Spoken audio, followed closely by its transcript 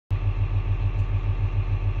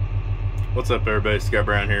What's up, everybody? Scott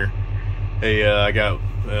Brown here. Hey,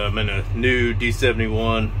 I'm in a new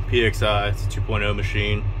D71 PXI. It's a 2.0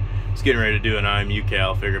 machine. Just getting ready to do an IMU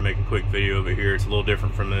cal. Figured I'd make a quick video over here. It's a little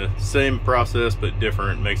different from the same process, but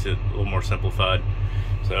different. Makes it a little more simplified.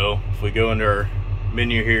 So if we go into our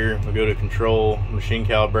menu here, we go to Control, Machine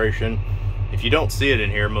Calibration. If you don't see it in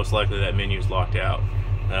here, most likely that menu is locked out.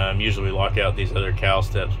 Usually we lock out these other cal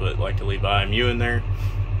steps, but like to leave IMU in there.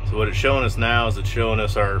 So what it's showing us now is it's showing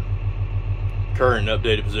us our current and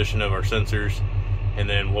updated position of our sensors, and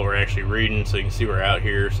then what we're actually reading, so you can see we're out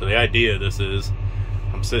here. So the idea of this is,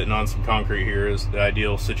 I'm sitting on some concrete here, is the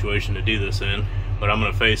ideal situation to do this in, but I'm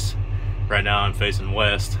going to face, right now I'm facing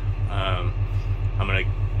west. I'm going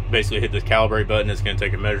to basically hit this calibrate button. It's going to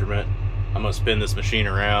take a measurement. I'm going to spin this machine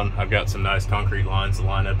around. I've got some nice concrete lines to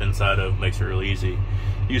line up inside of, makes it really easy.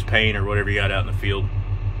 Use paint or whatever you got out in the field,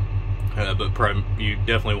 but you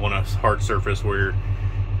definitely want a hard surface where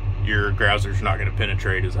your grouser's not going to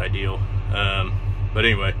penetrate is ideal. But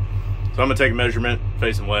anyway, so I'm going to take a measurement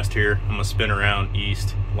facing west here. I'm going to spin around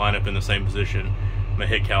east, line up in the same position. I'm going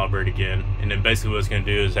to hit calibrate again, and then basically what it's going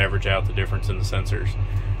to do is average out the difference in the sensors.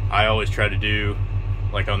 I always try to do,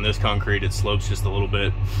 like on this concrete, it slopes just a little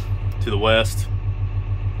bit to the west,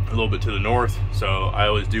 a little bit to the north, so I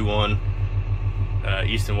always do one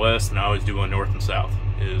east and west, and I always do one north and south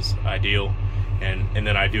is ideal. And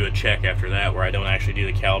then I do a check after that where I don't actually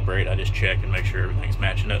do the calibrate. I just check and make sure everything's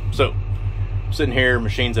matching up. So I'm sitting here,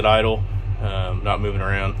 machine's at idle, not moving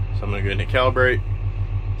around. So I'm gonna go ahead and hit calibrate.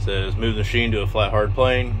 It says move the machine to a flat hard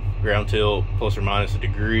plane, ground tilt plus or minus a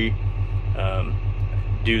degree.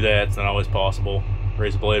 Do that, it's not always possible.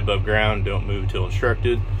 Raise the blade above ground, don't move until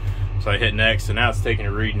instructed. So I hit next, and now it's taking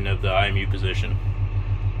a reading of the IMU position.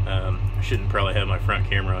 I shouldn't probably have my front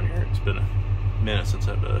camera on here. It's been a minute since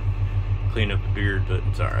I've clean up the beard, but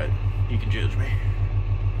it's all right. You can judge me.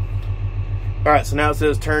 All right, so now it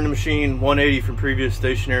says turn the machine 180 from previous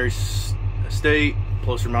stationary state,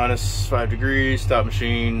 plus or minus 5 degrees, stop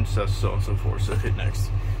machine, so on and so forth. So hit next.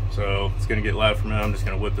 So it's gonna get live from now. I'm just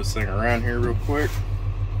gonna whip this thing around here real quick.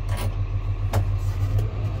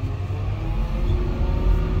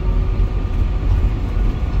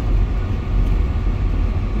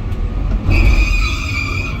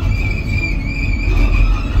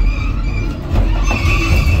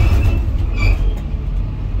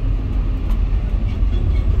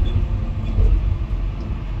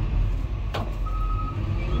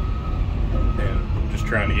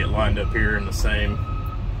 Trying to get lined up here in the same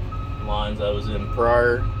lines I was in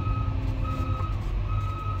prior.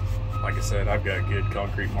 Like I said, I've got good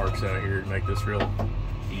concrete marks out here to make this real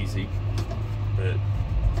easy, but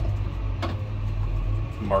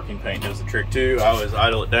marking paint does the trick too. I always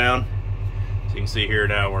idle it down, so you can see here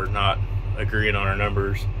now we're not agreeing on our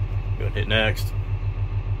numbers. Go and hit next.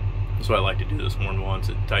 That's why I like to do this more than once.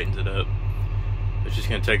 It tightens it up. It's just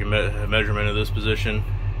going to take a measurement of this position,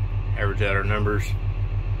 average out our numbers.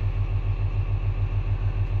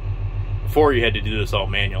 Before you had to do this all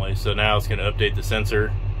manually, so now it's going to update the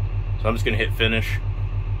sensor. So I'm just going to hit finish,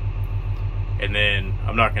 and then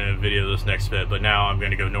I'm not going to video this next bit, but now I'm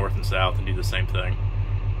going to go north and south and do the same thing.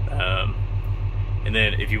 And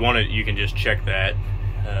then if you want it, you can just check that.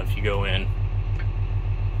 If you go in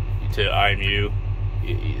to IMU,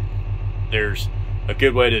 there's a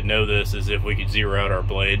good way to know this is if we could zero out our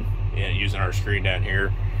blade and using our screen down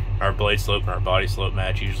here. Our blade slope and our body slope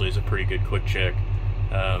match usually is a pretty good quick check.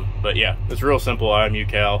 But yeah, it's real simple IMU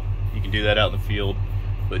cal. You can do that out in the field,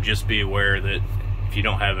 but just be aware that if you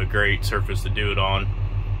don't have a great surface to do it on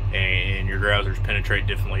and your grousers penetrate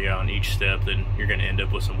differently on each step, then you're going to end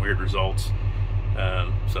up with some weird results.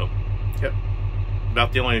 So yep,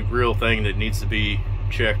 about the only real thing that needs to be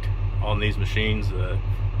checked on these machines.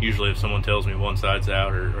 Usually if someone tells me one side's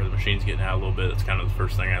out or the machine's getting out a little bit, that's kind of the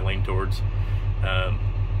first thing I lean towards.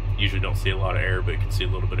 Usually don't see a lot of error, but you can see a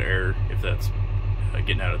little bit of error if that's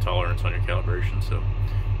getting out of tolerance on your calibration. So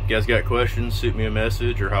if you guys got questions, shoot me a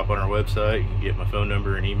message or hop on our website. You can get my phone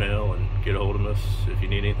number and email and get a hold of us if you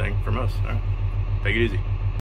need anything from us. All right, take it easy.